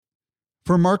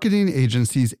For marketing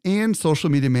agencies and social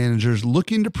media managers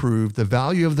looking to prove the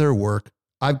value of their work,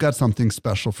 I've got something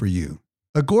special for you.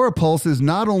 Agorapulse is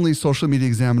not only Social Media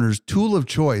Examiner's tool of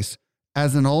choice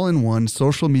as an all-in-one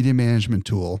social media management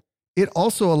tool, it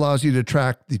also allows you to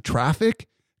track the traffic,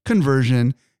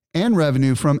 conversion, and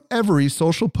revenue from every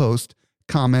social post,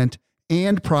 comment,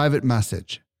 and private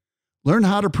message. Learn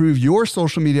how to prove your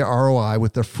social media ROI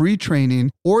with a free training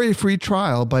or a free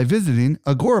trial by visiting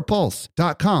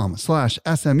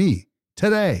agorapulse.com/SME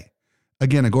today.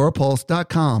 Again,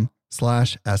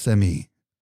 agorapulse.com/SME.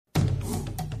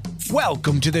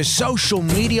 Welcome to the Social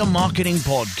Media Marketing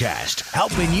Podcast,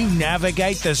 helping you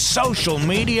navigate the social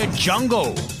media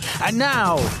jungle. And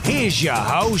now, here's your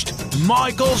host,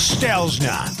 Michael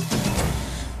Stelzner.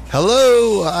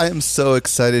 Hello, I am so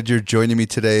excited you're joining me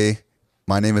today.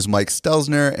 My name is Mike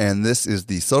Stelzner, and this is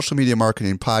the Social Media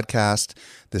Marketing Podcast.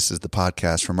 This is the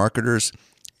podcast for marketers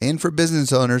and for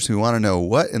business owners who want to know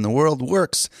what in the world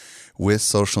works with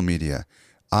social media.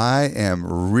 I am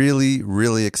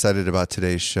really excited about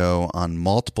today's show on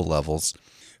multiple levels.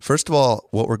 First of all,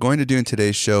 what we're going to do in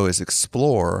today's show is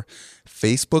explore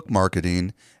Facebook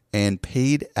marketing and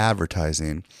paid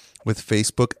advertising with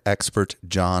Facebook expert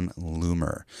Jon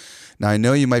Loomer. Now, I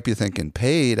know you might be thinking,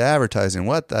 paid advertising,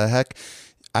 what the heck?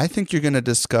 I think you're going to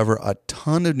discover a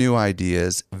ton of new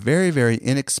ideas, very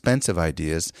inexpensive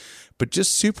ideas, but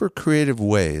just super creative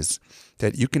ways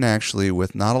that you can actually,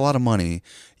 with not a lot of money,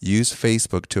 use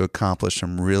Facebook to accomplish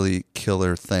some really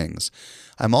killer things.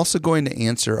 I'm also going to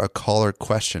answer a caller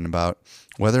question about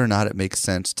whether or not it makes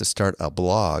sense to start a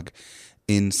blog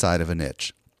inside of a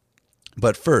niche.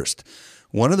 But first,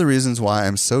 one of the reasons why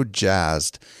I'm so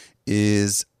jazzed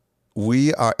is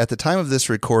we are, at the time of this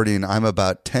recording, I'm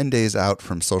about 10 days out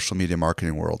from Social Media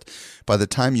Marketing World. By the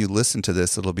time you listen to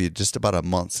this, it'll be just about a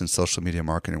month since Social Media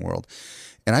Marketing World.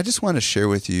 And I just want to share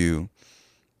with you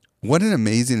what an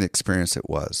amazing experience it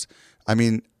was. I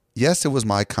mean, yes, it was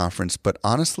my conference, but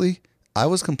honestly, I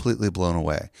was completely blown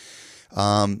away.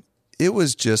 It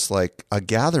was just like a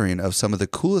gathering of some of the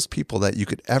coolest people that you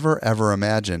could ever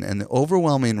imagine. And the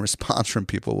overwhelming response from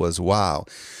people was, wow.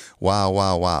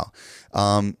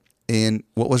 And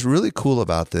what was really cool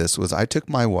about this was I took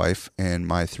my wife and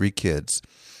my 3 kids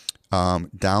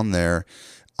down there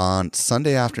on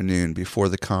Sunday afternoon before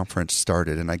the conference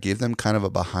started, and I gave them kind of a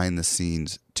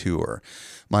behind-the-scenes tour.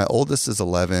 My oldest is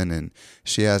 11, and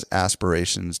she has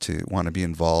aspirations to want to be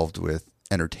involved with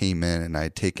entertainment, and I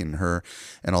had taken her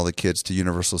and all the kids to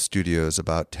Universal Studios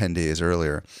about 10 days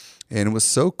earlier. And it was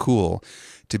so cool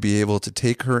to be able to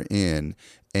take her in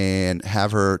and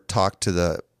have her talk to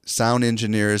the sound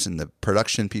engineers and the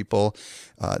production people.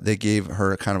 They gave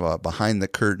her kind of a behind the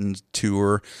curtains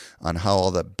tour on how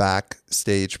all the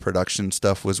backstage production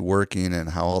stuff was working and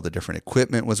how all the different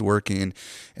equipment was working.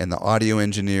 And the audio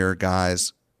engineer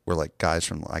guys were like guys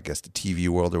from, I guess, the TV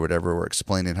world or whatever, were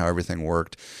explaining how everything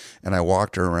worked. And I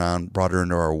walked her around, brought her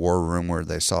into our war room where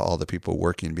they saw all the people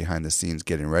working behind the scenes,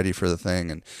 getting ready for the thing,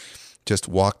 and just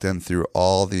walk them through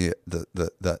all the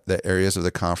areas of the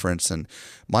conference. And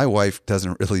my wife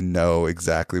doesn't really know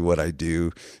exactly what I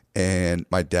do. And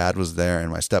my dad was there and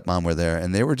my stepmom were there,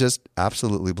 and they were just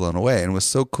absolutely blown away. And it was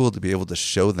so cool to be able to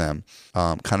show them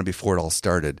kind of before it all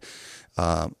started,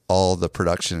 all the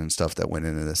production and stuff that went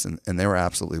into this. And they were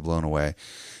absolutely blown away.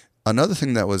 Another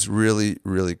thing that was really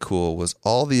cool was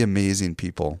all the amazing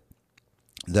people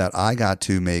that I got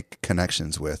to make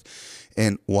connections with.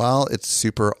 And while it's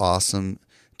super awesome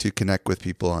to connect with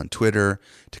people on Twitter,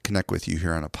 to connect with you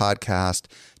here on a podcast,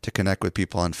 to connect with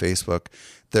people on Facebook,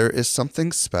 there is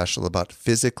something special about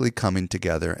physically coming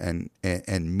together and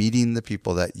meeting the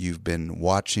people that you've been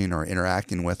watching or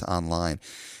interacting with online.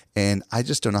 And I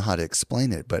just don't know how to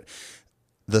explain it, but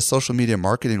the social media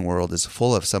marketing world is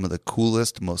full of some of the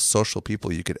coolest, most social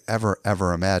people you could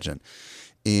ever imagine.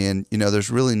 And, you know, there's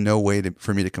really no way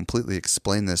for me to completely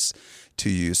explain this to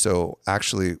you. So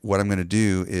actually what I'm going to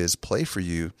do is play for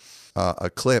you a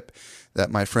clip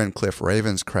that my friend Cliff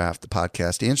Ravenscraft, the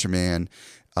podcast Answer Man,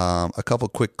 a couple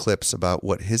quick clips about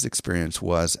what his experience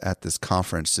was at this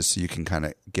conference, just so you can kind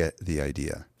of get the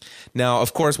idea. Now,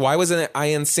 of course, why wasn't I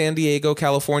in San Diego,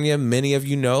 California? Many of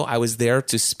you know I was there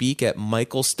to speak at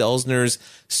Michael Stelzner's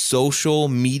Social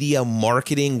Media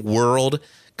Marketing World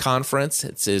Conference.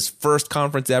 It's his first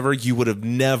conference ever. You would have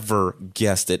never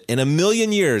guessed it. In a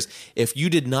million years, if you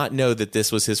did not know that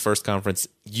this was his first conference,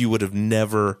 you would have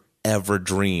never ever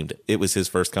dreamed. It was his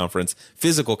first conference,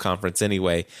 physical conference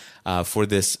anyway, for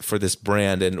this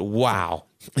brand. And wow,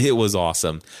 it was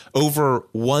awesome. Over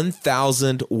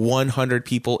 1,100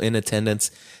 people in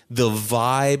attendance. The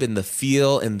vibe and the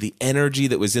feel and the energy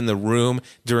that was in the room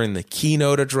during the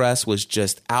keynote address was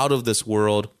just out of this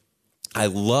world. I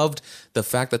loved the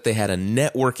fact that they had a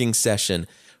networking session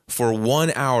for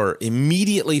 1 hour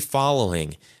immediately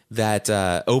following that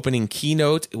opening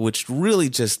keynote, which really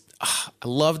just, I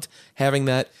loved having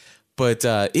that. But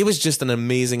it was just an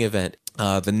amazing event.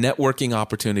 The networking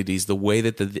opportunities, the way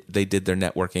that they did their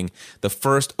networking. The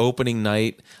first opening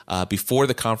night before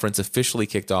the conference officially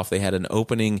kicked off, they had an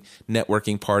opening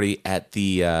networking party at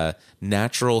the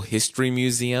Natural History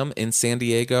Museum in San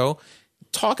Diego.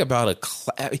 Talk about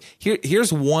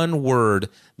here's one word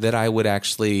that I would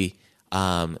actually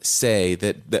say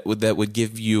that would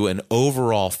give you an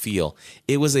overall feel.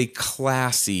 It was a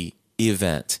classy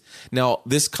event. Now,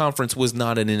 this conference was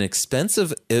not an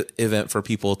inexpensive event for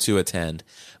people to attend,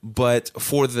 but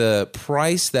for the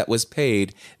price that was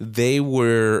paid, they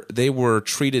were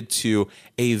treated to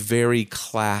a very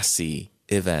classy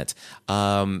event,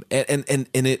 and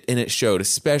it showed,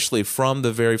 especially from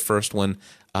the very first one.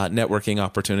 Networking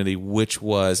opportunity, which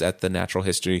was at the Natural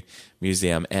History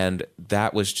Museum. And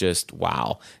that was just,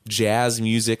 wow. Jazz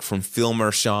music from Phil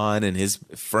Mershon and his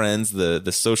friends, the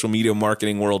Social Media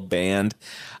Marketing World Band.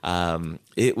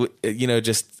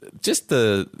 Just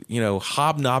the,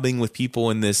 hobnobbing with people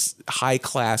in this high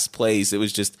class place. It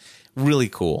was just really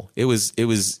cool. It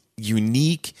was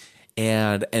unique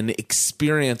and an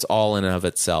experience all in and of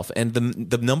itself. And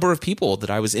the number of people that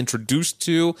I was introduced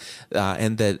to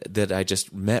and that I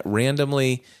just met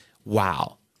randomly,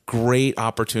 wow, great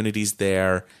opportunities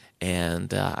there.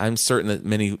 And I'm certain that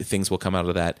many things will come out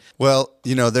of that. Well,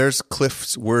 there's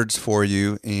Cliff's words for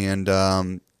you. And,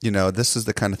 this is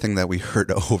the kind of thing that we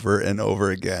heard over and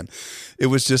over again. It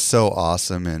was just so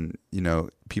awesome. And,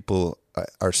 people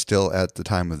are still, at the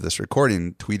time of this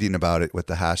recording, tweeting about it with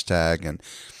the hashtag, and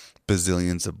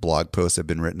bazillions of blog posts have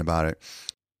been written about it.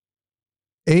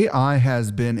 AI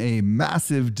has been a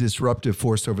massive disruptive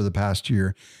force over the past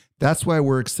year. That's why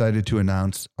we're excited to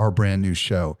announce our brand new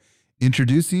show,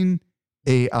 introducing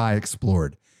AI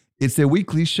Explored. It's a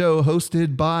weekly show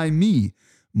hosted by me,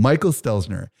 Michael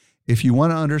Stelzner. If you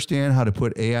want to understand how to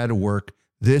put AI to work,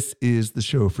 this is the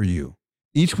show for you.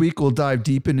 Each week, we'll dive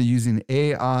deep into using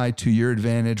AI to your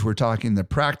advantage. We're talking the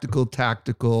practical,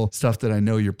 tactical stuff that I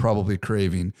know you're probably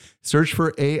craving. Search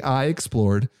for AI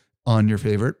Explored on your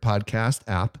favorite podcast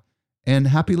app, and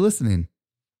happy listening.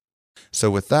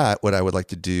 So with that, what I would like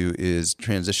to do is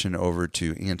transition over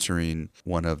to answering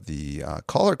one of the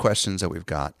caller questions that we've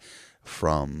got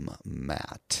from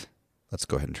Matt. Let's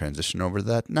go ahead and transition over to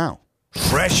that now.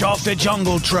 Fresh off the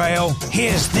jungle trail,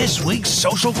 here's this week's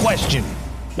social question.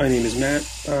 My name is Matt.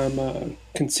 I'm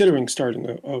considering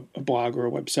starting a blog or a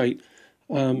website,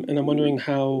 and I'm wondering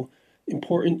how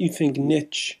important you think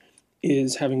niche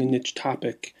is, having a niche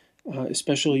topic,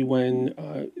 especially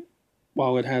when,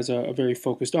 while it has a very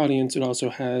focused audience, it also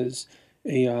has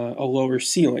a lower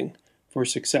ceiling for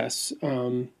success.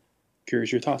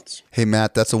 Curious your thoughts. Hey,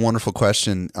 Matt, that's a wonderful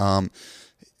question.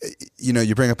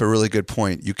 You bring up a really good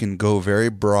point. You can go very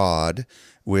broad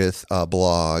with a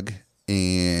blog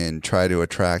and try to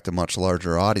attract a much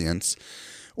larger audience,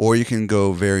 or you can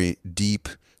go very deep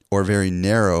or very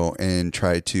narrow and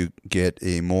try to get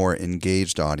a more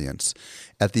engaged audience.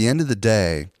 At the end of the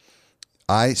day,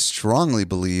 I strongly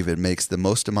believe it makes the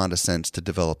most amount of sense to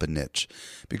develop a niche,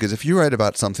 because if you write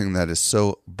about something that is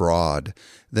so broad,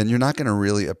 then you're not going to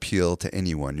really appeal to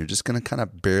anyone. You're just going to kind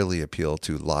of barely appeal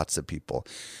to lots of people.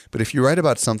 But if you write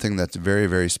about something that's very,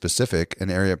 very specific, an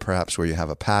area perhaps where you have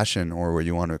a passion or where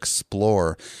you want to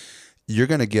explore, you're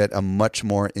going to get a much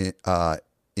more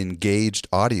engaged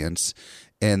audience,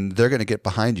 and they're going to get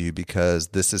behind you because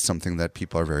this is something that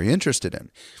people are very interested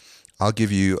in. I'll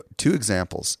give you two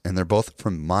examples, and they're both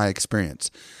from my experience.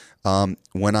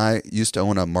 When I used to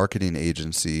own a marketing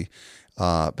agency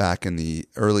back in the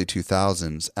early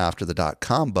 2000s after the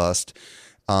dot-com bust,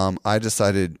 I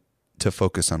decided to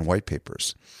focus on white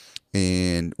papers.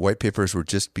 And white papers were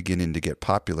just beginning to get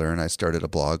popular, and I started a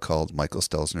blog called Michael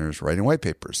Stelzner's Writing White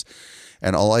Papers.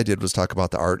 And all I did was talk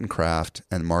about the art and craft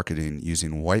and marketing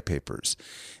using white papers.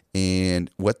 And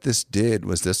what this did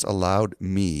was this allowed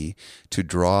me to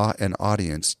draw an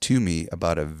audience to me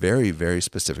about a very, very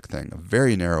specific thing, a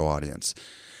very narrow audience.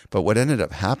 But what ended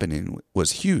up happening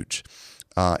was huge.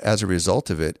 As a result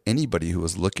of it, anybody who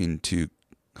was looking to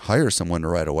hire someone to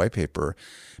write a white paper,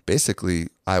 basically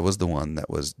I was the one that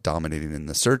was dominating in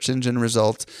the search engine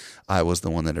results. I was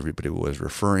the one that everybody was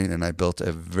referring, and I built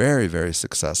a very, very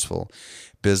successful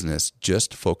business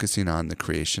just focusing on the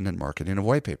creation and marketing of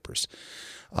white papers.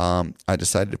 I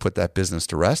decided to put that business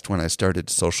to rest when I started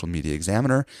Social Media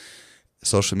Examiner.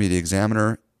 Social Media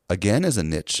Examiner, again, is a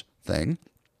niche thing.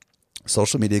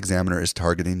 Social Media Examiner is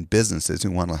targeting businesses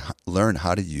who want to learn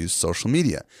how to use social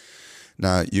media.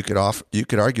 Now, you could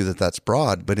argue that that's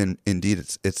broad, but indeed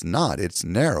it's not. It's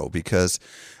narrow, because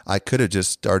I could have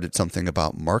just started something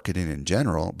about marketing in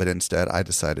general, but instead I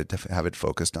decided to have it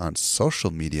focused on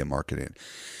social media marketing.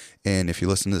 And if you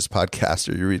listen to this podcast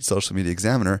or you read Social Media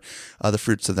Examiner, the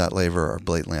fruits of that labor are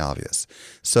blatantly obvious.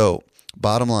 So,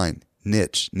 bottom line,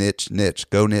 niche, niche, niche.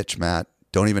 Go niche, Matt.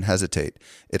 Don't even hesitate.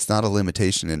 It's not a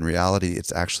limitation. In reality,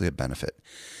 it's actually a benefit.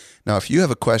 Now, if you have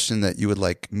a question that you would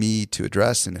like me to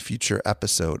address in a future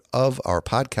episode of our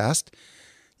podcast,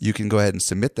 you can go ahead and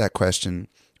submit that question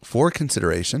for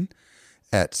consideration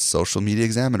at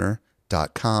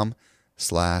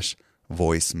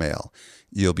socialmediaexaminer.com/voicemail.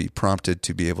 You'll be prompted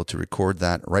to be able to record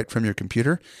that right from your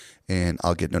computer, and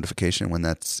I'll get notification when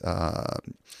that's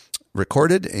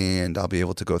recorded, and I'll be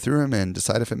able to go through them and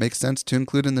decide if it makes sense to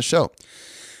include in the show.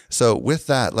 So with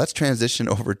that, let's transition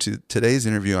over to today's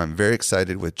interview. I'm very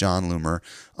excited with Jon Loomer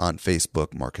on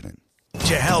Facebook marketing.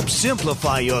 To help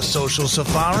simplify your social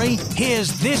safari,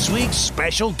 here's this week's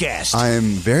special guest. I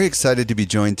am very excited to be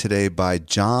joined today by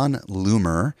Jon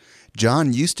Loomer.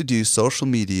 Jon used to do social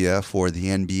media for the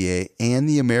NBA and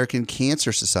the American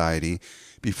Cancer Society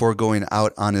before going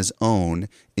out on his own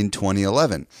in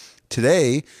 2011.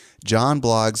 Today, Jon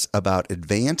blogs about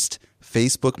advanced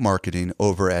Facebook marketing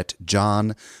over at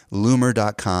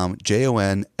jonloomer.com,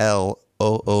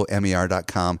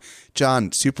 JONLOOMER.com.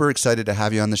 Jon, super excited to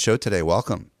have you on the show today.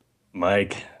 Welcome.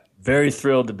 Mike, very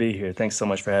thrilled to be here. Thanks so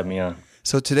much for having me on.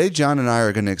 So today, Jon and I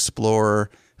are going to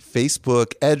explore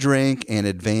Facebook EdgeRank and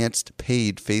advanced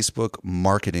paid Facebook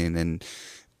marketing, and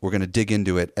we're going to dig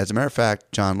into it. As a matter of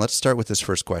fact, Jon, let's start with this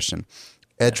first question.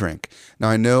 EdgeRank. Now,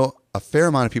 I know a fair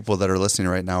amount of people that are listening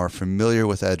right now are familiar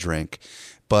with EdgeRank,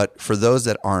 but for those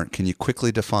that aren't, can you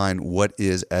quickly define what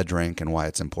is EdgeRank and why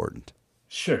it's important?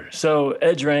 Sure. So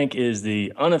EdgeRank is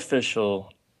the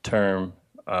unofficial term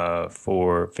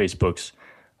for Facebook's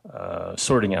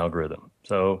sorting algorithm.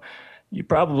 So you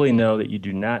probably know that you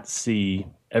do not see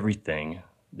everything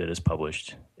that is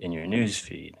published in your news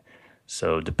feed.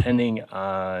 So depending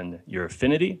on your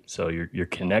affinity, so your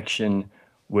connection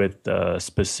with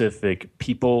specific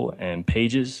people and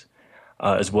pages,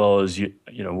 as well as you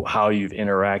know how you've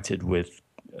interacted with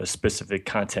a specific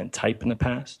content type in the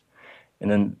past, and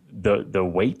then the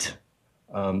weight.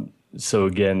 So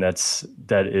again,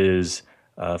 that is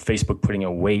Facebook putting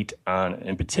a weight on,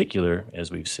 in particular, as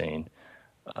we've seen,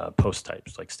 post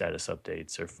types like status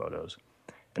updates or photos,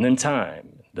 and then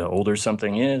time. The older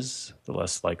something is, the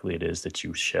less likely it is that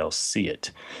you shall see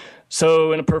it.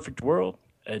 So in a perfect world,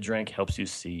 EdgeRank helps you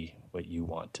see what you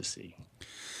want to see.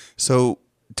 So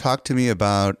talk to me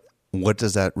about what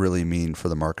does that really mean for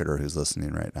the marketer who's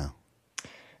listening right now?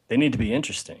 They need to be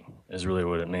interesting is really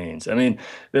what it means. I mean,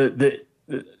 there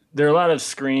are a lot of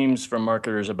screams from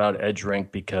marketers about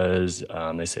EdgeRank because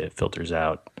they say it filters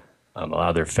out. A lot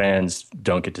of their fans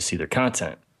don't get to see their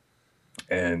content.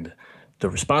 And the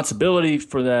responsibility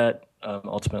for that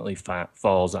ultimately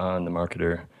falls on the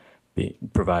marketer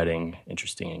providing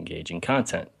interesting, engaging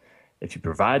content. If you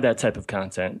provide that type of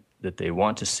content that they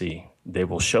want to see, they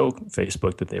will show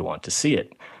Facebook that they want to see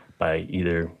it by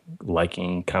either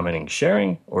liking, commenting,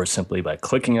 sharing, or simply by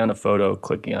clicking on a photo,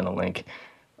 clicking on a link.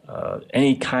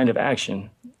 Any kind of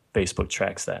action, Facebook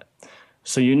tracks that.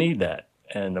 So you need that.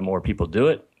 And the more people do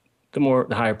it, the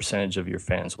higher percentage of your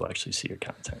fans will actually see your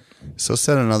content. So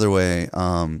said another way,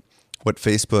 what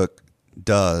Facebook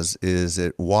does is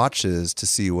it watches to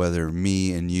see whether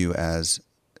me and you as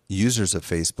users of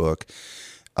Facebook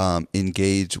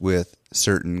engage with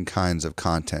certain kinds of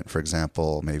content. For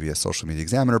example, maybe a Social Media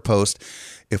Examiner post.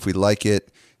 If we like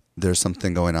it, there's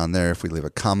something going on there. If we leave a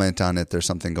comment on it, there's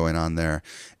something going on there.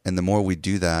 And the more we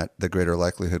do that, the greater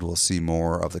likelihood we'll see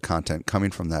more of the content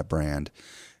coming from that brand.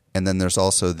 And then there's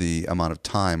also the amount of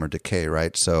time or decay,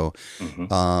 right? So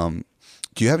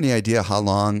do you have any idea how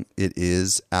long it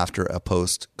is after a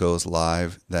post goes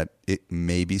live that it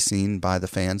may be seen by the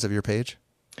fans of your page?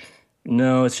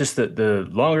 No, it's just that the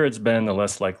longer it's been, the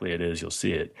less likely it is you'll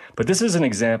see it. But this is an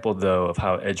example, though, of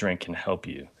how EdgeRank can help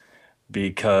you.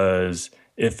 Because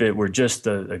if it were just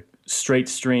a straight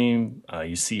stream,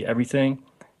 you see everything.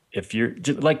 If you're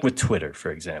like with Twitter,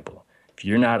 for example, if If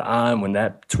you're not on when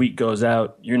that tweet goes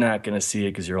out, you're not going to see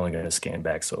it because you're only going to scan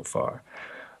back so far.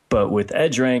 But with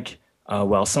EdgeRank,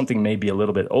 while something may be a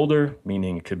little bit older,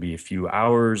 meaning it could be a few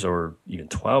hours or even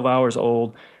 12 hours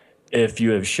old, if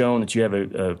you have shown that you have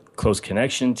a close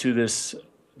connection to this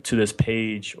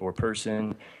page or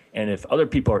person, and if other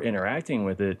people are interacting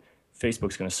with it,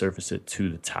 Facebook's going to surface it to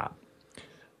the top.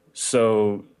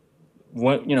 So,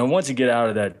 once you get out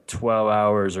of that 12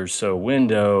 hours or so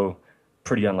window,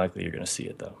 pretty unlikely you're going to see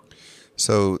it, though.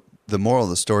 So the moral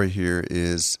of the story here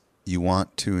is you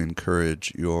want to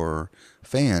encourage your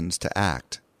fans to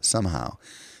act somehow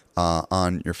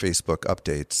on your Facebook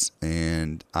updates.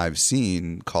 And I've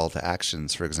seen call to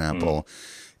actions, for example,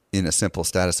 in a simple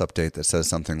status update that says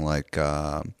something like,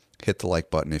 hit the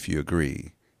like button if you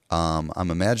agree.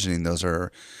 I'm imagining those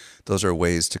are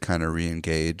ways to kind of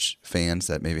re-engage fans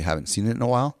that maybe haven't seen it in a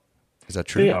while. Is that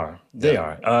true? They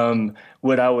are.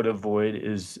 What I would avoid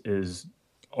is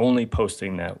only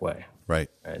posting that way. Right.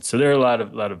 So there are a lot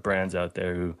of brands out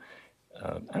there who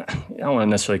I don't want to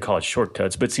necessarily call it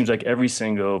shortcuts, but it seems like every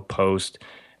single post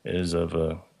is of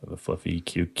a fluffy,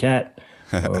 cute cat.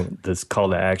 Or this call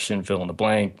to action, fill in the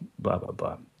blank, blah blah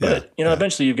blah. But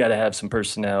eventually you've got to have some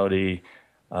personality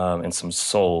and some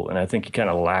soul, and I think you kind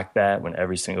of lack that when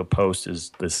every single post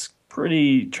is this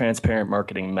pretty transparent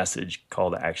marketing message,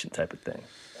 call to action type of thing.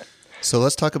 So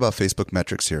let's talk about Facebook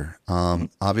metrics here.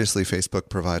 Obviously, Facebook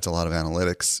provides a lot of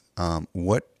analytics.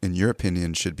 What, in your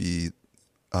opinion, should be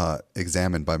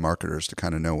examined by marketers to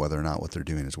kind of know whether or not what they're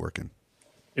doing is working?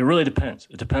 It really depends.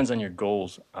 It depends on your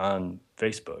goals on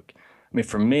Facebook. I mean,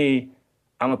 for me,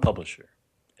 I'm a publisher,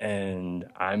 and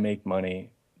I make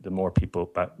money the more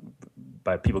people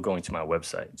by people going to my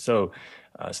website. So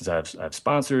since I have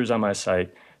sponsors on my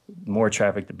site, more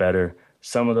traffic, the better.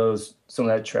 Some of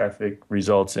that traffic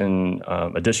results in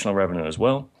additional revenue as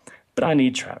well, but I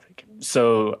need traffic.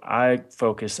 So I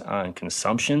focus on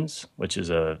consumptions, which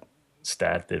is a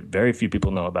stat that very few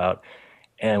people know about.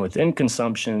 And within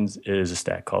consumptions is a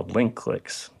stat called link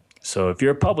clicks. So if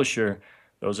you're a publisher,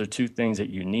 those are two things that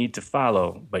you need to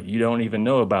follow, but you don't even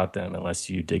know about them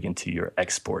unless you dig into your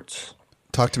exports.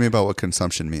 Talk to me about what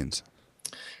consumption means.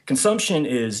 Consumption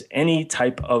is any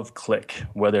type of click,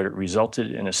 whether it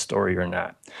resulted in a story or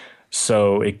not.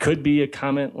 So it could be a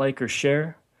comment, like, or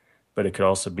share, but it could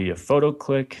also be a photo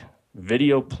click,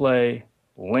 video play,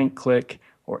 link click,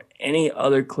 or any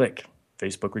other click.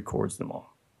 Facebook records them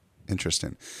all.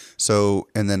 Interesting. So,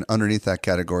 and then underneath that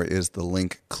category is the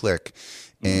link click.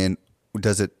 And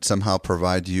does it somehow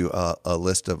provide you a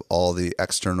list of all the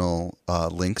external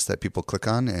links that people click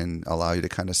on and allow you to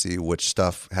kind of see which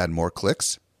stuff had more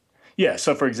clicks? Yeah.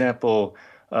 So, for example,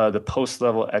 the post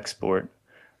level export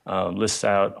lists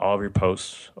out all of your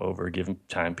posts over a given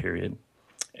time period.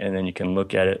 And then you can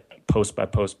look at it post by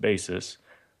post basis,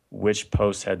 which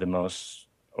posts had the most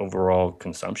overall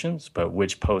consumptions, but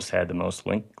which posts had the most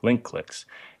link clicks.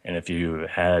 And if you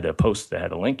had a post that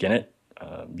had a link in it,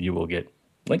 you will get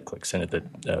link clicks in it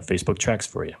that Facebook tracks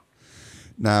for you.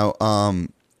 Now,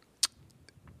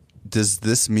 does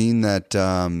this mean that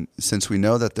since we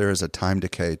know that there is a time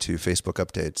decay to Facebook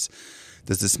updates,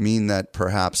 does this mean that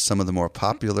perhaps some of the more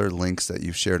popular links that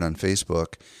you've shared on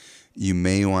Facebook, you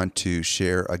may want to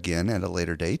share again at a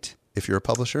later date if you're a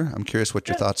publisher? I'm curious what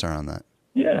your thoughts are on that.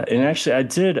 Yeah, and actually I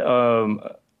did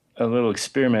a little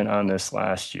experiment on this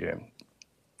last year.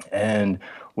 And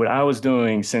what I was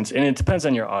doing and it depends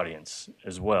on your audience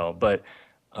as well, but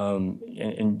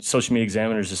and Social Media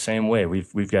Examiner is the same way.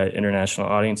 We've got international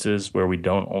audiences where we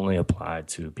don't only apply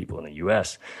to people in the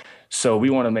U.S. So we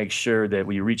want to make sure that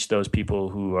we reach those people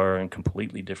who are in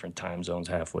completely different time zones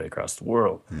halfway across the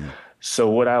world. So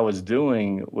what I was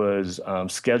doing was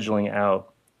scheduling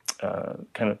out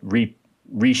kind of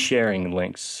resharing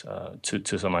links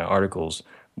to some of my articles,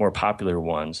 more popular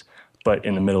ones, but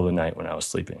in the middle of the night when I was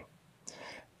sleeping.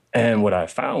 And what I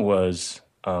found was,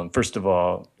 first of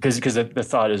all, because the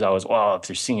thought is if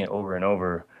they're seeing it over and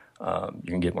over, you're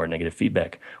going to get more negative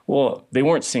feedback. Well, they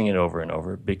weren't seeing it over and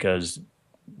over because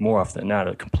more often than not,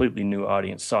 a completely new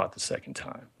audience saw it the second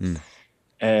time.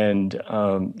 And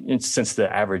since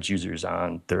the average user is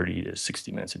on 30 to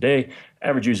 60 minutes a day,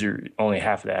 only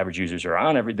half of the average users are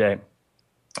on every day.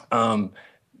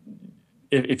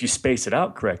 If you space it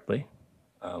out correctly,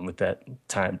 with that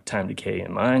time decay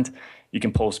in mind, you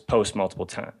can post multiple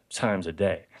times a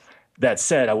day. That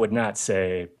said, I would not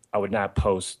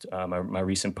post my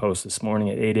recent post this morning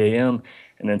at 8 a.m.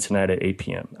 and then tonight at 8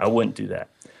 p.m. I wouldn't do that,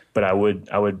 but I would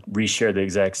reshare the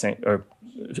exact same or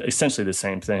essentially the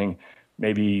same thing,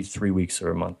 maybe 3 weeks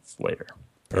or a month later,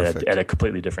 at a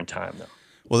completely different time though.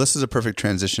 Well, this is a perfect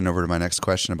transition over to my next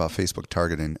question about Facebook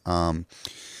targeting,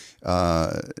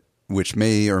 which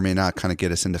may or may not kind of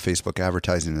get us into Facebook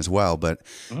advertising as well. But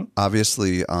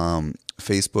obviously,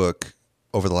 Facebook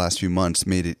over the last few months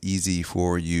made it easy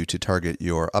for you to target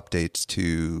your updates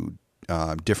to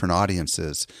different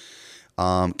audiences.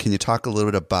 Can you talk a little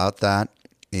bit about that?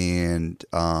 And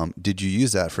did you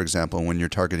use that, for example, when you're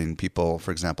targeting people,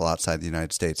 for example, outside the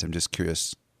United States? I'm just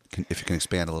curious if you can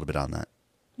expand a little bit on that.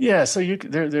 Yeah, so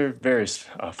there are various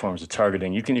forms of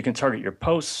targeting. You can target your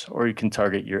posts or you can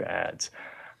target your ads.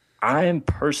 I am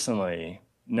personally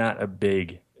not a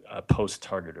big post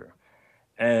targeter.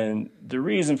 And the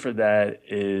reason for that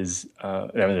is,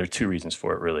 there are two reasons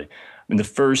for it, really. The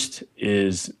first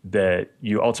is that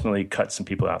you ultimately cut some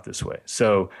people out this way.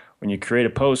 So when you create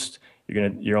a post,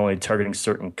 you're only targeting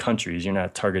certain countries. You're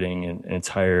not targeting an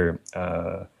entire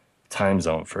time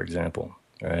zone, for example.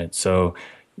 All right. So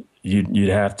you'd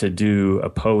have to do a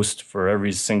post for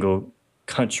every single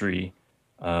country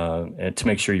and to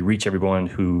make sure you reach everyone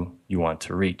who you want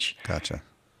to reach. Gotcha.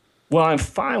 Well, I'm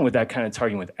fine with that kind of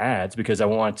targeting with ads because I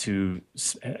want to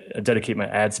dedicate my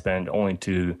ad spend only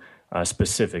to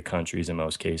specific countries in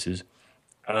most cases.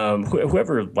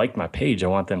 Whoever liked my page, I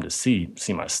want them to see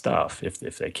my stuff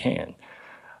if they can.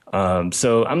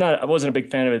 So I wasn't a big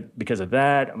fan of it because of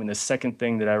that. The second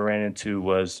thing that I ran into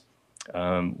was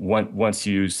once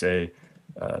you say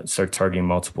start targeting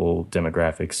multiple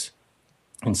demographics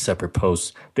in separate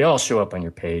posts, they all show up on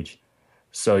your page.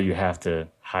 So you have to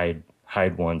hide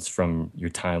ones from your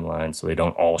timeline so they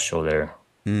don't all show there.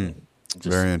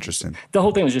 Very interesting. The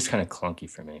whole thing was just kind of clunky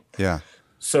for me. Yeah.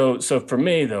 So for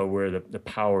me, though, where the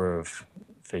power of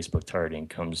Facebook targeting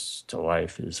comes to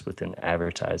life is within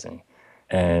advertising.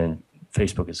 And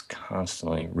Facebook is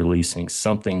constantly releasing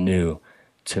something new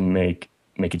to make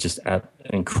it just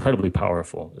incredibly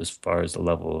powerful as far as the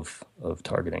level of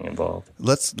targeting involved.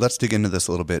 Let's dig into this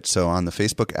a little bit. So on the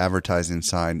Facebook advertising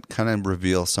side, kind of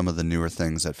reveal some of the newer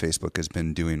things that Facebook has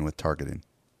been doing with targeting.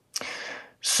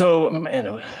 So,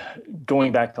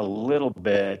 going back a little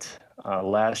bit,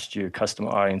 last year, custom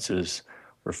audiences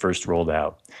were first rolled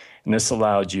out. And this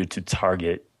allowed you to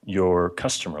target your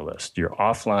customer list, your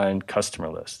offline customer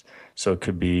list. So it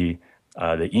could be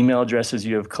the email addresses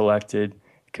you have collected.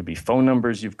 It could be phone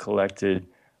numbers you've collected,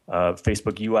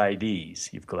 Facebook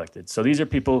UIDs you've collected. So these are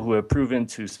people who have proven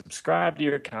to subscribe to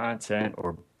your content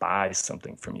or buy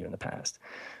something from you in the past.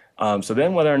 So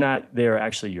then whether or not they're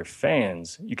actually your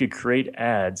fans, you could create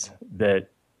ads that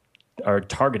are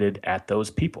targeted at those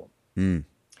people.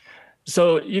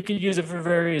 So you could use it for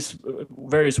various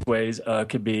ways. It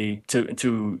could be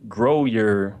to grow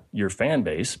your fan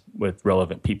base with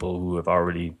relevant people who have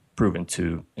already proven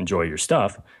to enjoy your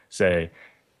stuff. Say,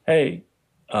 hey,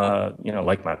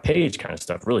 like my page kind of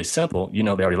stuff, really simple. They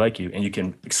already like you, and you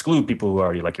can exclude people who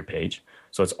already like your page.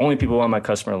 So it's only people on my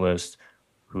customer list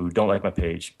who don't like my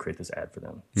page, create this ad for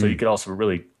them. So you could also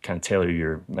really kind of tailor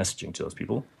your messaging to those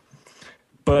people.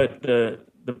 But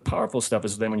the powerful stuff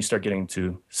is then when you start getting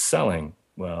to selling.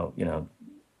 Well, you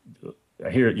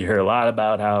hear a lot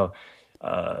about how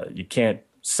you can't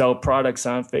sell products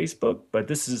on Facebook, but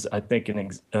this is, I think,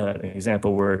 an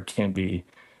example where it can be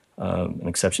an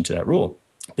exception to that rule.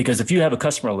 Because if you have a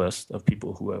customer list of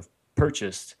people who have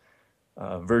purchased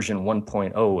version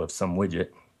 1.0 of some widget,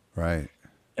 right,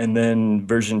 and then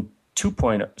version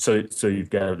 2.0, so you've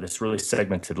got this really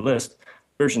segmented list.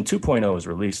 Version 2.0 is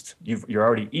released. You're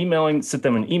already sent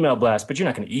them an email blast, but you're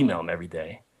not going to email them every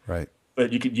day. Right.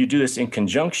 But you do this in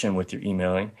conjunction with your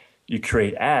emailing. You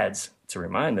create ads to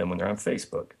remind them when they're on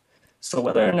Facebook. So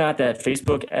whether or not that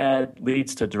Facebook ad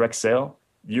leads to direct sale,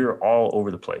 you're all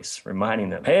over the place, reminding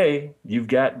them, hey, you've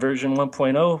got version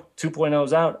 1.0,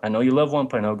 2.0's out. I know you love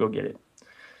 1.0, go get it.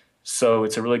 So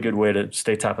it's a really good way to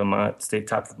stay top of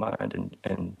mind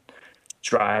and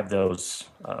drive those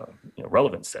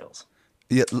relevant sales.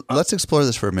 Yeah, let's explore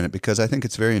this for a minute because I think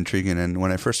it's very intriguing. And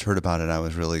when I first heard about it, I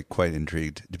was really quite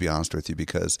intrigued, to be honest with you,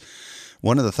 because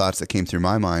one of the thoughts that came through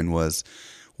my mind was,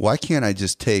 why can't I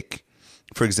just take,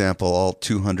 for example, all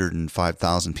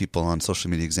 205,000 people on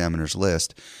Social Media Examiner's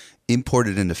list, import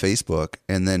it into Facebook,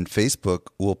 and then Facebook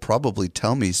will probably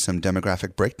tell me some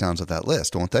demographic breakdowns of that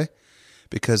list, won't they?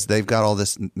 Because they've got all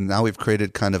this. Now we've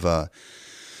created kind of a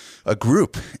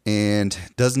group, and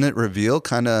doesn't it reveal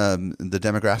kind of the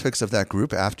demographics of that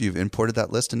group after you've imported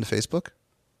that list into Facebook?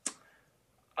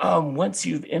 Once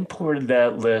you've imported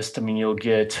that list, you'll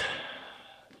get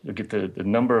the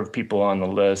number of people on the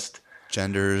list,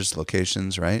 genders,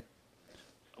 locations, right?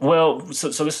 Well,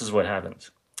 so this is what happens.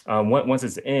 Once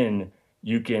it's in,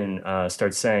 you can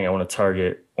start saying, I want to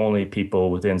target only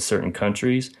people within certain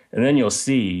countries. And then you'll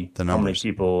see The how many numbers.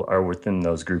 people are within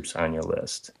those groups on your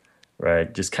list,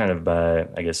 right? Just kind of by,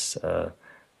 I guess,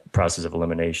 process of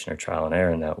elimination or trial and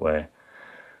error in that way.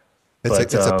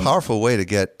 It's a powerful way to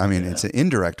get, it's an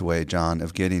indirect way, John,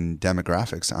 of getting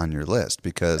demographics on your list,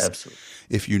 because Absolutely.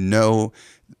 if you know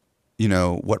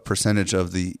what percentage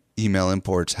of the email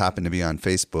imports happen to be on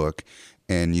Facebook,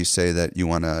 and you say that you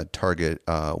want to target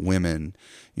women,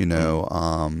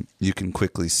 you can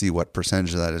quickly see what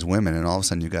percentage of that is women, and all of a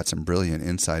sudden you've got some brilliant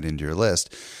insight into your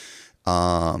list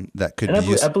that could And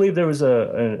be used. I believe there was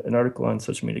an article on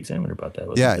Social Media Examiner about that. Yeah,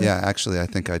 wasn't there? yeah. Actually, I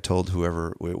think I told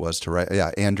whoever it was to write.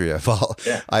 Yeah, Andrea. Well,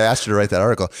 Yeah. I asked her to write that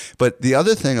article. But the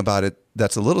other thing about it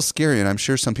that's a little scary, and I'm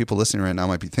sure some people listening right now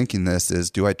might be thinking this,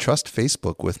 is do I trust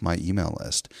Facebook with my email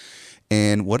list?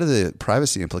 And what are the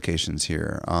privacy implications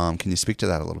here? Can you speak to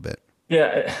that a little bit?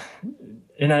 Yeah,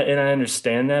 and I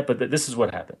understand that, but this is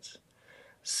what happens.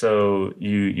 So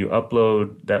you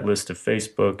upload that list to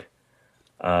Facebook.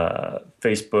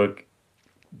 Facebook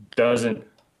doesn't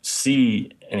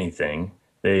see anything.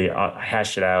 They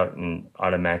hash it out and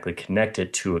automatically connect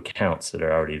it to accounts that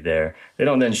are already there. They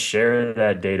don't then share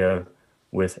that data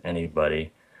with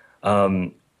anybody.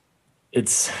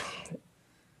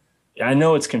 I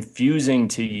know it's confusing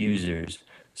to users.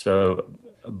 So,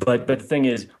 but the thing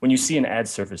is, when you see an ad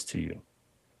surface to you,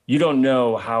 you don't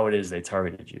know how it is they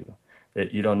targeted you.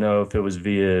 That you don't know if it was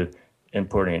via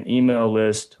importing an email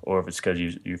list or if it's because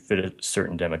you fit a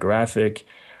certain demographic.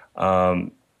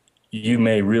 You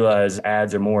may realize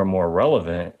ads are more and more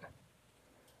relevant,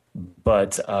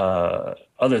 but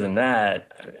other than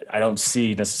that, I don't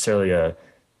see necessarily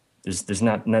there's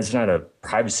not a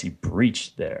privacy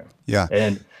breach there. Yeah.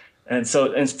 And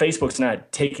Facebook's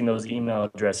not taking those email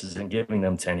addresses and giving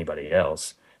them to anybody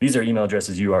else. These are email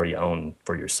addresses you already own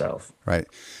for yourself. Right.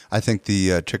 I think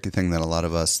the tricky thing that a lot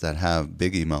of us that have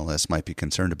big email lists might be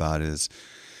concerned about is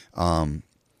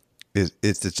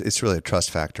it's really a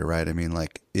trust factor, right? I mean,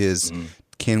 like,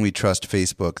 can we trust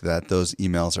Facebook that those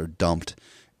emails are dumped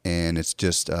and it's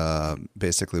just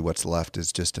basically what's left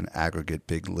is just an aggregate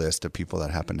big list of people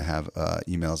that happen to have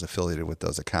emails affiliated with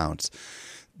those accounts?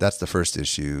 That's the first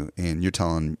issue, and you're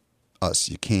telling us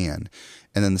you can.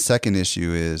 And then the second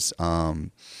issue is it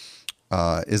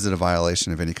a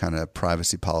violation of any kind of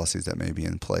privacy policies that may be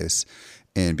in place?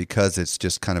 And because it's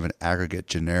just kind of an aggregate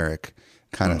generic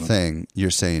kind of thing,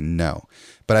 you're saying no.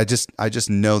 But I just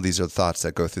know these are thoughts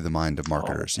that go through the mind of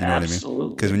marketers. You know what I mean?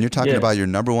 Because when you're talking about your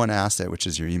number one asset, which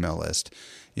is your email list,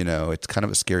 it's kind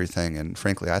of a scary thing. And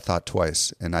frankly, I thought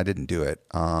twice, and I didn't do it.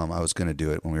 I was going to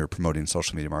do it when we were promoting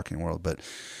Social Media Marketing World, but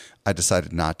I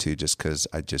decided not to just because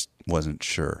I just wasn't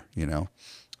sure, No,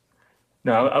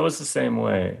 I was the same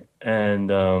way. And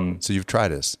so you've tried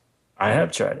this. I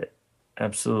have tried it.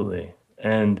 Absolutely.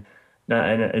 And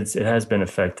it has been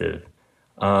effective.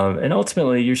 And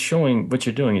ultimately, what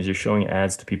you're doing is you're showing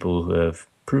ads to people who have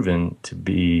proven to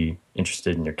be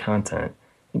interested in your content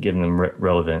and giving them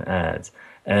relevant ads.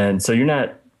 And so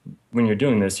when you're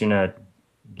doing this, you're not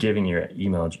giving their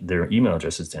email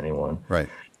addresses to anyone. Right.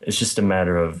 It's just a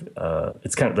matter of,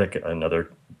 it's kind of like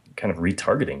another kind of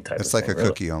retargeting type of thing. It's like a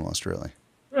cookie almost, really.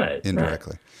 Right.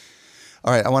 Indirectly. Right.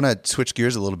 All right. I want to switch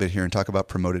gears a little bit here and talk about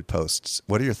promoted posts.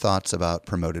 What are your thoughts about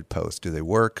promoted posts? Do they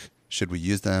work? Should we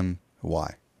use them?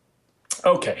 Why?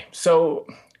 Okay. So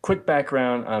quick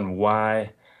background on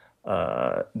why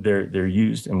they're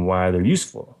used and why they're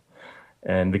useful.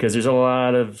 And because there's a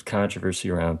lot of controversy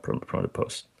around promoted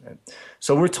posts. Right?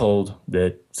 So we're told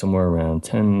that somewhere around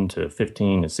 10 to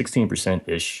 15 to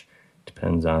 16%-ish,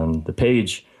 depends on the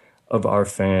page, of our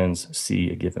fans see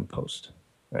a given post.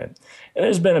 Right. And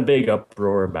there's been a big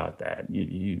uproar about that.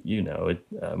 You know it.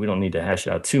 We don't need to hash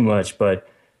it out too much, but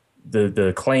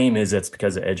the claim is it's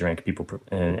because of EdgeRank people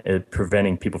and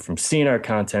preventing people from seeing our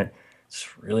content. It's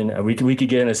really not, we could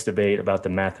get in this debate about the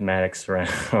mathematics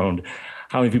around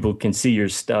how many people can see your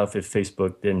stuff if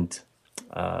Facebook didn't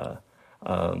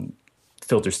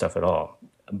filter stuff at all.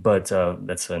 But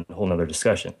that's a whole nother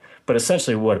discussion. But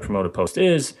essentially what a promoted post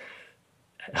is,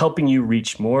 helping you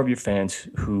reach more of your fans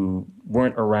who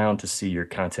weren't around to see your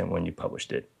content when you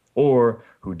published it, or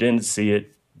who didn't see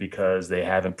it because they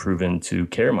haven't proven to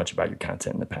care much about your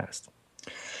content in the past.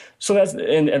 So that's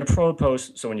and a promoted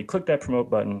post. So when you click that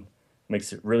promote button, it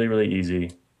makes it really, really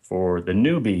easy for the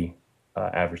newbie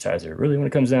advertiser. Really, when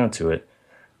it comes down to it,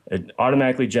 it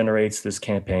automatically generates this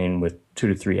campaign with 2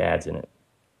 to 3 ads in it.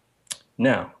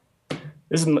 Now,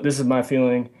 this is my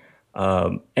feeling.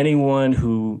 Anyone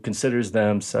who considers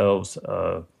themselves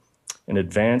an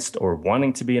advanced or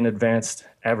wanting to be an advanced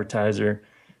advertiser,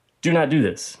 do not do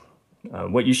this.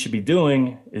 What you should be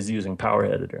doing is using Power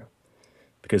Editor,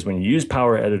 because when you use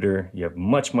Power Editor, you have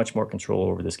much, much more control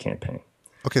over this campaign.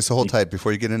 Okay, so hold tight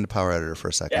before you get into Power Editor for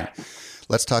a second. Yeah.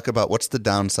 Let's talk about what's the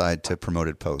downside to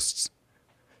promoted posts.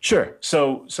 Sure.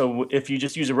 So if you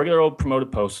just use a regular old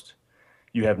promoted post,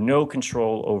 you have no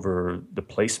control over the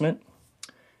placement.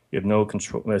 You have no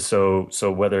control.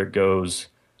 So whether it goes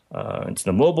into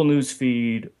the mobile news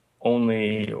feed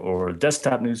only, or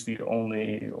desktop news feed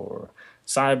only, or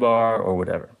sidebar, or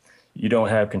whatever, you don't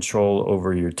have control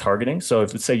over your targeting. So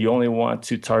if, let's say, you only want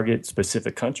to target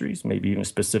specific countries, maybe even a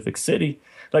specific city,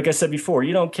 like I said before,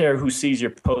 you don't care who sees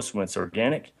your post when it's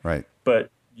organic, Right. but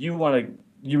you're a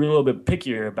little bit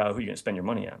pickier about who you're going to spend your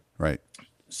money on. Right.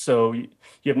 So you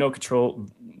have no control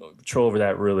over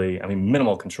that, really. I mean,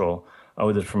 minimal control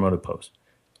with the promoted post.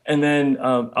 And then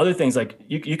other things, like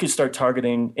you could start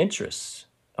targeting interests,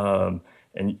 and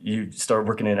you start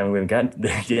working in, I mean, we haven't gotten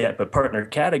there yet, but partner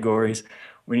categories,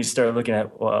 when you start looking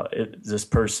at, well, this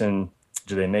person,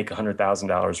 do they make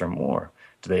 $100,000 or more?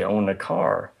 Do they own a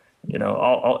car? You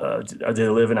know, do they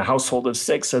live in a household of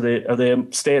 6? Are they a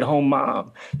stay-at-home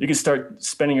mom? You can start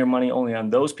spending your money only on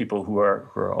those people who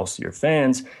are also your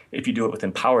fans if you do it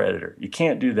within Power Editor. You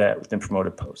can't do that within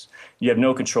Promoted Posts. You have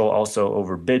no control also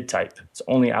over bid type. It's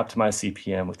only optimized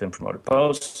CPM within Promoted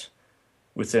Posts.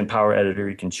 Within Power Editor,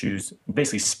 you can choose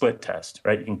basically split test,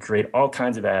 right? You can create all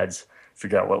kinds of ads,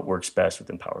 figure out what works best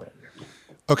within Power Editor.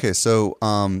 Okay, so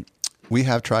we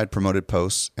have tried promoted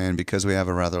posts, and because we have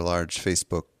a rather large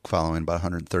Facebook following, about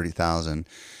 130,000,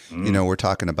 you know, we're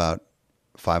talking about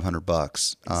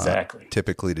 $500 Exactly.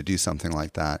 typically to do something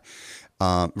like that,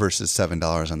 versus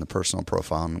 $7 on the personal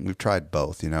profile. And we've tried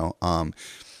both, you know.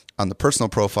 On the personal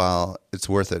profile, it's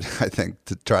worth it, I think,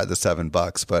 to try the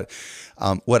 $7. But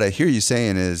what I hear you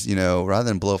saying is, you know, rather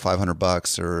than blow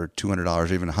 $500 or $200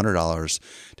 or even $100,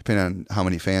 depending on how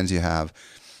many fans you have,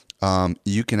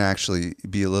 you can actually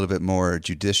be a little bit more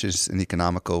judicious and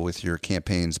economical with your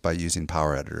campaigns by using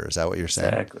Power Editor. Is that what you're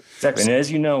saying? Exactly. And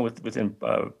as you know, within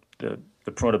the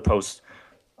promoted posts,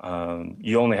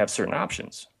 you only have certain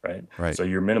options, right? Right. So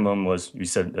your minimum was, you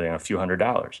said, a few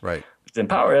 $100s. Right. Within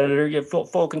Power Editor, you have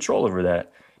full control over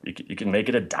that. You can make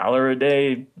it $1 a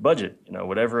day budget, you know,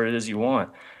 whatever it is you want.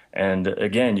 And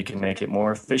again, you can make it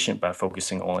more efficient by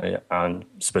focusing only on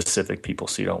specific people,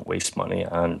 so you don't waste money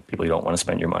on people you don't want to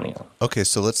spend your money on. Okay,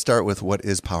 so let's start with, what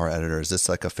is Power Editor? Is this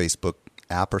like a Facebook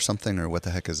app or something, or what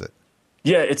the heck is it?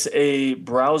 Yeah, it's a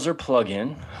browser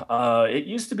plugin. It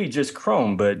used to be just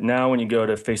Chrome, but now when you go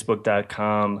to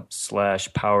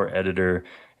facebook.com/Power Editor,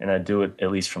 and I do it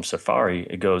at least from Safari,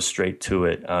 it goes straight to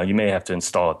it. You may have to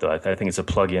install it, though. I think it's a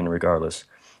plugin regardless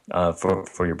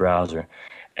for your browser.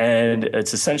 And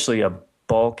it's essentially a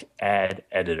bulk ad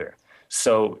editor.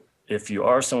 So if you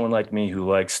are someone like me who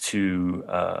likes to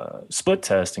split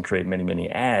test and create many, many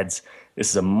ads, this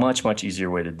is a much, much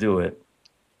easier way to do it.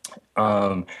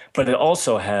 But it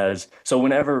also has, so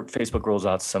whenever Facebook rolls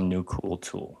out some new cool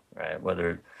tool, right,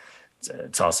 whether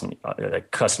it's awesome, like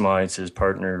custom audiences,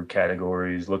 partner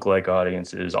categories, lookalike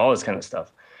audiences, all this kind of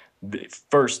stuff,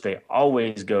 first they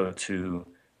always go to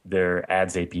their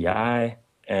ads API,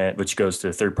 which goes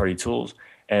to third-party tools,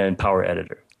 and Power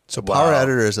Editor. So Power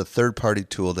Editor is a third-party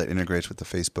tool that integrates with the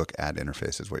Facebook ad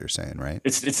interface, is what you're saying, right?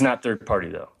 It's not third-party,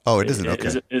 though. Oh, it isn't? Okay.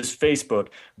 It is Facebook,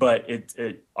 but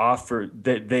it offers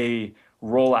that they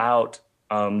roll out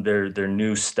their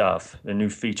new stuff, their new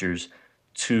features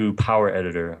to Power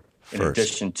Editor in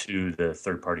addition to the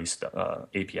third-party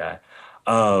API.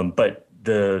 But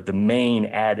the main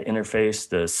ad interface,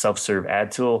 the self-serve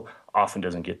ad tool, often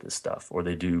doesn't get this stuff, or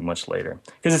they do much later.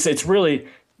 Because it's really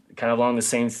kind of along the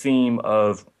same theme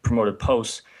of promoted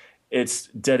posts. It's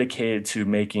dedicated to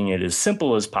making it as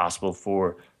simple as possible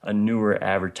for a newer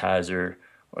advertiser,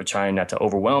 or trying not to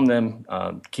overwhelm them,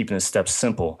 keeping the steps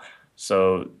simple.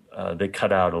 So they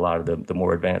cut out a lot of the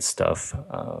more advanced stuff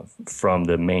from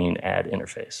the main ad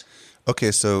interface.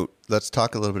 Okay, so let's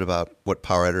talk a little bit about what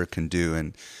Power Editor can do.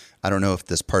 And I don't know if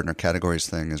this partner categories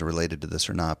thing is related to this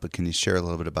or not, but can you share a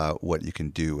little bit about what you can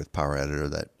do with Power Editor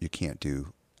that you can't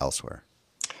do elsewhere?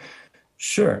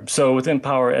 Sure. So within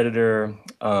Power Editor,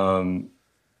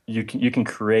 you can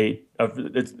create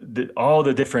all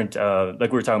the different,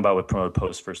 like we were talking about with promoted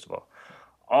posts, first of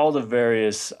all the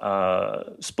various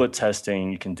split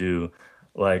testing you can do.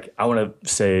 Like I want to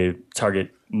say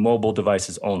target mobile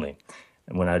devices only.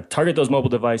 And when I target those mobile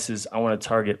devices, I want to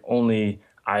target only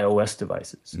iOS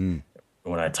devices.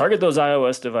 When I target those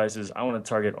iOS devices, I want to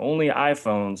target only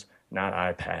iPhones, not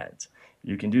iPads.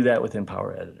 You can do that within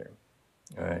Power Editor.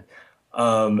 All right.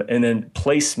 And then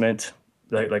placement,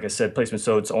 like I said, placement.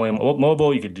 So it's only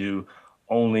mobile. You could do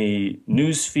only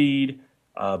news feed,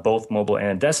 both mobile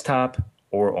and desktop,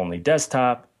 or only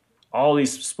desktop. All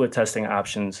these split testing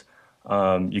options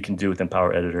you can do within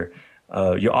Power Editor.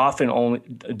 You often only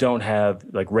don't have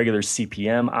like regular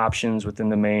CPM options within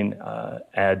the main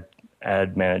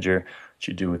ad manager, which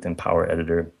you do within Power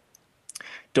Editor.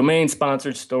 Domain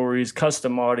sponsored stories,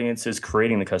 custom audiences,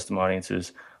 creating the custom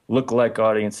audiences, lookalike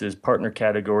audiences, partner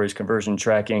categories, conversion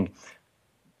tracking.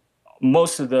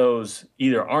 Most of those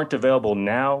either aren't available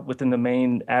now within the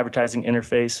main advertising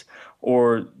interface,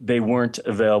 or they weren't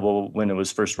available when it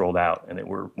was first rolled out, and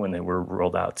when they were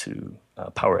rolled out to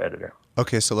Power Editor.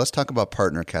 Okay, so let's talk about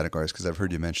partner categories, because I've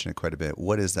heard you mention it quite a bit.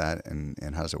 What is that,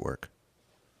 and how does it work?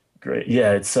 Great.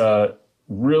 Yeah, it's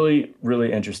really,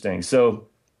 really interesting. So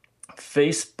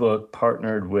Facebook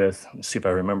partnered with, let's see if I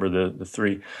remember the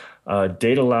three,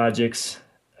 Datalogix,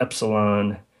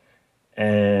 Epsilon,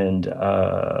 and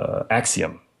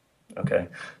Acxiom. Okay,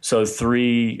 so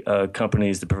three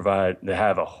companies that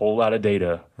have a whole lot of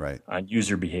data on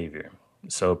user behavior.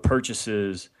 So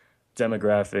purchases,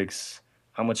 demographics,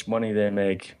 how much money they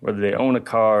make, whether they own a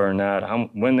car or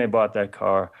not, when they bought that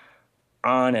car,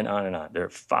 on and on and on. There are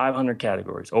 500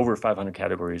 categories, over 500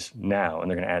 categories now, and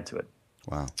they're going to add to it.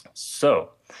 Wow.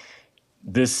 So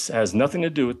this has nothing to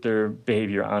do with their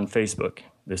behavior on Facebook.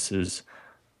 This is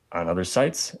on other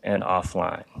sites and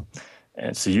offline.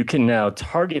 And so you can now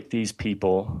target these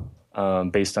people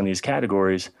based on these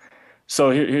categories. So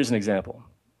here's an example.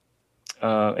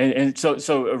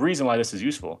 So a reason why this is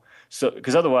useful. So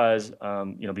because otherwise,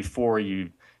 before you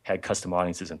had custom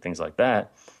audiences and things like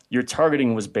that, your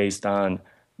targeting was based on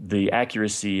the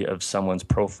accuracy of someone's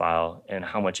profile and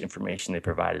how much information they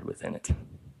provided within it.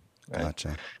 Right?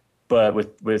 Gotcha. But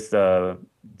with the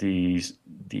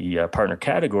partner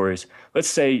categories, let's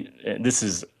say this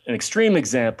is an extreme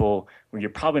example where you're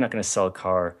probably not going to sell a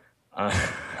car on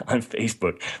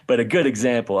Facebook, but a good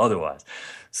example otherwise.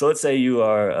 So let's say you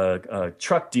are a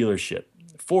truck dealership,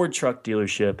 Ford truck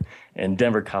dealership in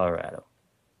Denver, Colorado.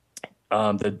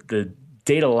 The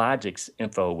Datalogix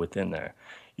info within there,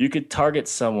 you could target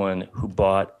someone who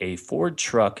bought a Ford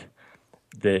truck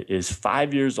that is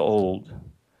 5 years old,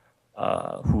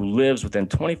 who lives within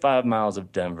 25 miles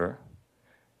of Denver,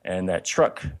 and that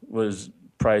truck was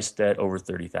priced at over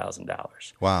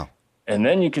 $30,000. Wow. And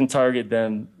then you can target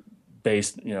them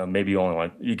based, maybe only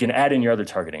one. You can add in your other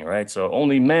targeting, right? So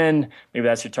only men, maybe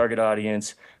that's your target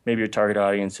audience. Maybe your target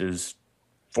audience is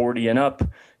 40 and up.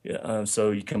 So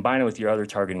you combine it with your other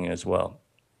targeting as well.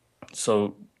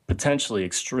 So potentially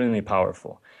extremely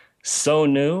powerful. So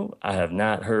new, I have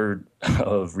not heard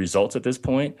of results at this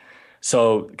point.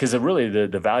 So, because really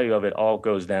the value of it all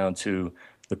goes down to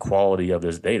the quality of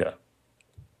this data.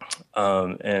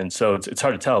 And so it's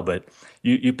hard to tell, but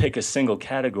you pick a single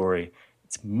category,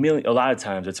 a lot of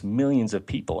times it's millions of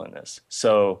people in this.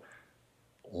 So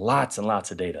lots and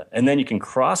lots of data. And then you can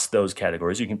cross those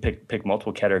categories. You can pick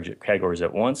multiple categories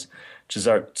at once to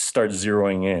start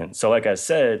zeroing in. So like I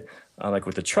said, like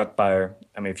with the truck buyer,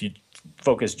 if you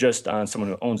focus just on someone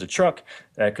who owns a truck,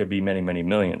 that could be many, many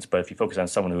millions. But if you focus on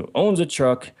someone who owns a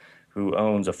truck, who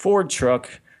owns a Ford truck,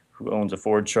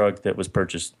 that was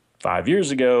purchased 5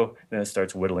 years ago, then it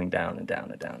starts whittling down and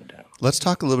down and down and down. Let's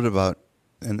talk a little bit about,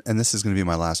 and this is going to be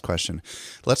my last question.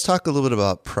 Let's talk a little bit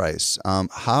about price.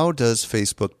 How does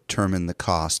Facebook determine the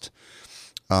cost?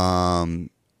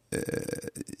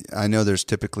 I know there's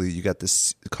typically, you got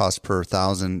this cost per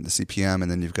 1,000, the CPM, and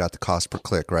then you've got the cost per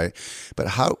click, right? But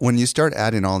when you start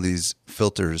adding all these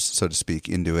filters, so to speak,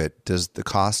 into it, does the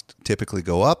cost typically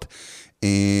go up?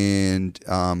 And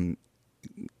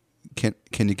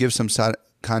can you give some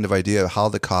kind of idea of how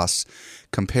the costs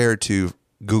compare to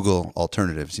Google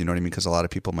alternatives? You know what I mean? Because a lot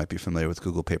of people might be familiar with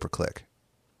Google pay-per-click.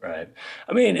 Right.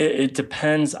 It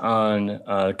depends on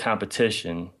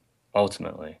competition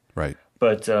ultimately. Right.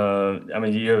 But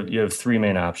you have three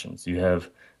main options. You have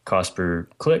cost per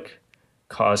click,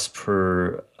 cost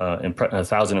per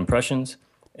 1,000 impressions,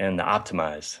 and the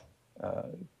optimized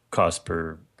cost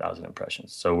per 1,000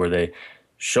 impressions. So where they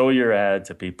show your ad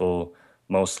to people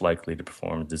most likely to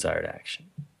perform desired action.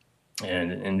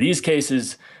 And in these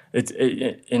cases,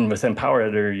 within Power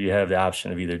Editor, you have the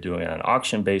option of either doing it on an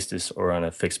auction basis or on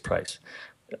a fixed price.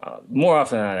 More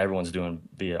often than not, everyone's doing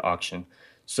via auction.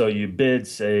 So you bid,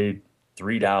 say,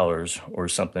 $3 or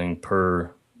something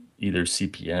per either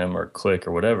CPM or click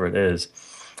or whatever it is.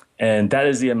 And that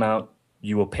is the amount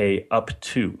you will pay up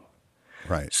to.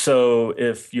 Right. So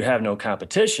if you have no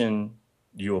competition,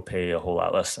 you will pay a whole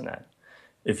lot less than that.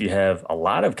 If you have a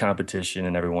lot of competition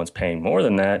and everyone's paying more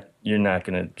than that, you're not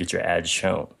going to get your ads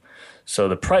shown. So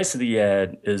the price of the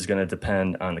ad is going to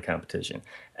depend on the competition.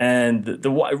 And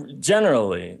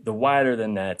generally, the wider the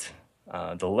net,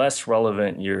 the less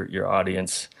relevant your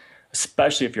audience,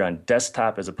 especially if you're on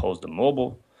desktop as opposed to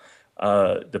mobile,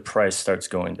 the price starts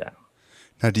going down.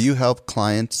 Now, do you help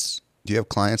clients? Do you have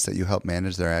clients that you help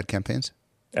manage their ad campaigns?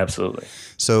 Absolutely.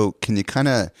 So can you kind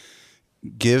of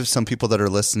give some people that are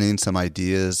listening some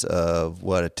ideas of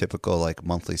what a typical like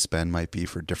monthly spend might be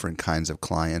for different kinds of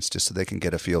clients, just so they can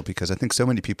get a feel? Because I think so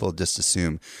many people just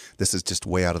assume this is just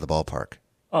way out of the ballpark.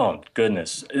 Oh,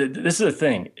 goodness. This is the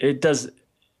thing.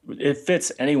 It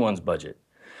fits anyone's budget.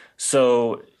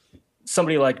 So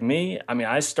somebody like me, I mean,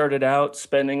 I started out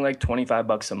spending like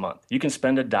 $25 a month. You can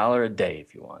spend $1 a day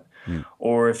if you want.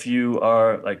 Or if you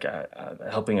are like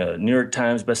helping a New York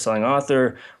Times bestselling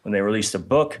author, when they released a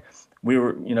book, we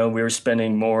were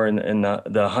spending more in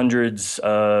the hundreds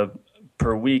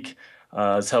per week.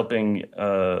 I was helping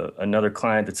another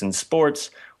client that's in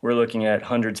sports. We're looking at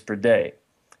hundreds per day.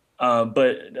 But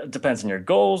it depends on your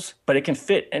goals, but it can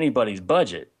fit anybody's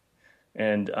budget.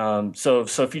 And so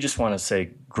if you just want to say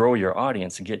grow your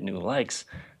audience and get new likes,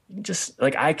 just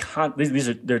like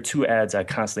there are two ads I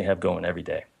constantly have going every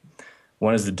day.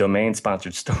 One is the domain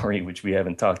sponsored story, which we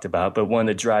haven't talked about, but one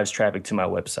that drives traffic to my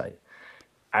website.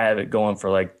 I have it going for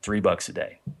like $3 a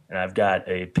day. And I've got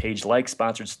a page like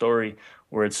sponsored story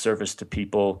where it's surfaced to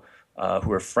people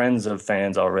who are friends of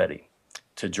fans already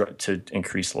to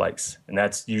increase likes. And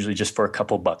that's usually just for a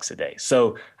couple bucks a day.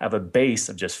 So I have a base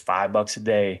of just $5 a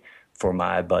day for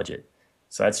my budget.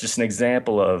 So that's just an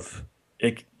example of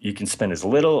it. You can spend as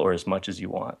little or as much as you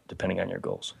want, depending on your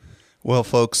goals. Well,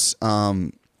 folks,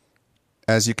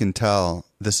 as you can tell,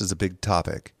 this is a big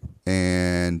topic,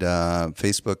 and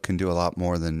Facebook can do a lot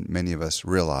more than many of us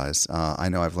realize. I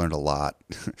know I've learned a lot,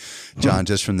 John,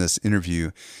 just from this interview.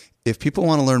 If people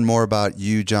want to learn more about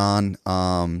you, John,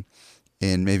 and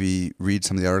maybe read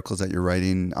some of the articles that you're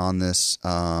writing on this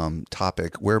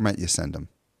topic, where might you send them?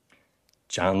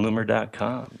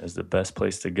 JohnLoomer.com is the best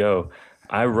place to go.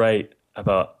 I write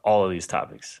about all of these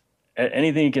topics.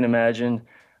 Anything you can imagine,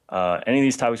 any of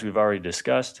these topics we've already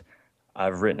discussed,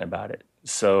 I've written about it.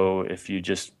 So if you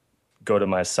just go to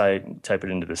my site and type it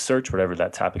into the search, whatever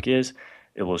that topic is,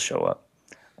 it will show up.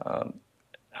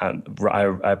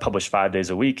 I publish 5 days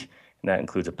a week, and that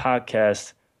includes a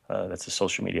podcast, that's a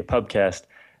social media pubcast,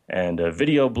 and a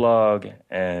video blog,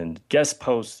 and guest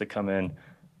posts that come in.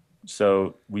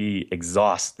 So we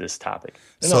exhaust this topic.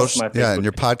 And and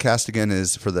your podcast again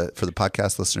is for the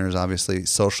podcast listeners, obviously,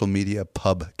 Social Media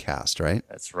Pubcast, right?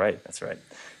 That's right.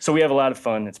 So we have a lot of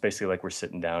fun. It's basically like we're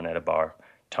sitting down at a bar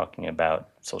talking about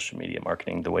social media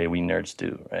marketing the way we nerds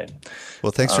do, right?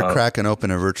 Well, thanks for cracking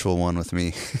open a virtual one with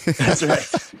me. That's right.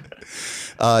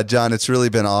 John, it's really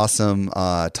been awesome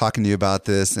talking to you about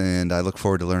this, and I look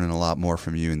forward to learning a lot more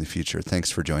from you in the future. Thanks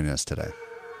for joining us today.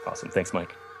 Awesome. Thanks,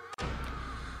 Mike.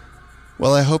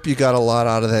 Well, I hope you got a lot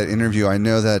out of that interview. I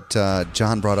know that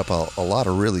John brought up a lot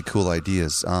of really cool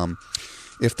ideas.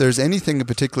 If there's anything in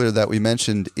particular that we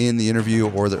mentioned in the interview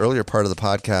or the earlier part of the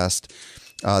podcast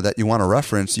that you want to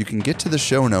reference, you can get to the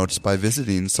show notes by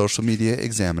visiting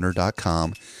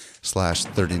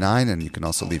socialmediaexaminer.com/39, and you can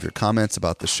also leave your comments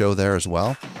about the show there as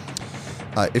well.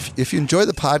 If you enjoy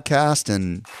the podcast,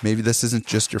 and maybe this isn't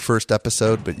just your first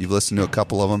episode, but you've listened to a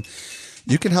couple of them,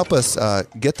 you can help us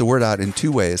get the word out in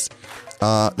two ways.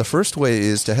 The first way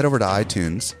is to head over to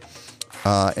iTunes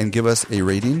and give us a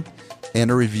rating and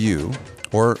a review,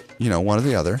 or one or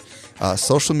the other.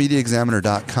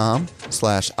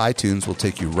 Socialmediaexaminer.com/iTunes will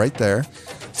take you right there,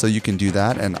 so you can do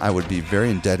that, and I would be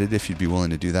very indebted if you'd be willing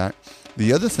to do that.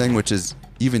 The other thing, which is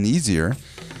even easier,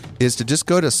 is to just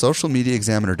go to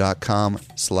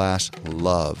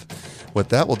socialmediaexaminer.com/love. What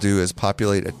that will do is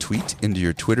populate a tweet into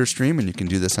your Twitter stream, and you can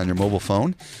do this on your mobile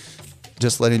phone,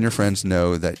 just letting your friends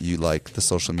know that you like the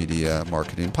Social Media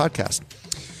Marketing Podcast.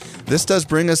 This does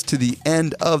bring us to the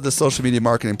end of the Social Media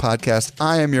Marketing Podcast.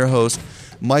 I am your host,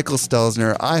 Michael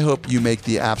Stelzner. I hope you make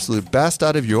the absolute best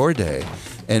out of your day,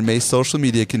 and may social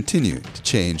media continue to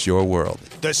change your world.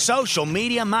 The Social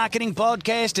Media Marketing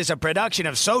Podcast is a production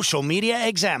of Social Media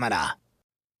Examiner.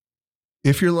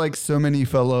 If you're like so many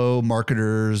fellow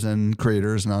marketers and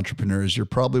creators and entrepreneurs, you're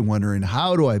probably wondering,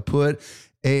 how do I put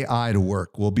AI to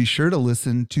work? Well, be sure to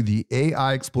listen to the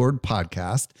AI Explored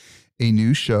podcast, a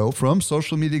new show from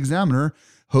Social Media Examiner,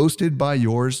 hosted by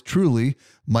yours truly,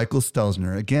 Michael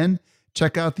Stelzner. Again,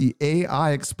 check out the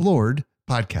AI Explored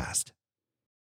podcast.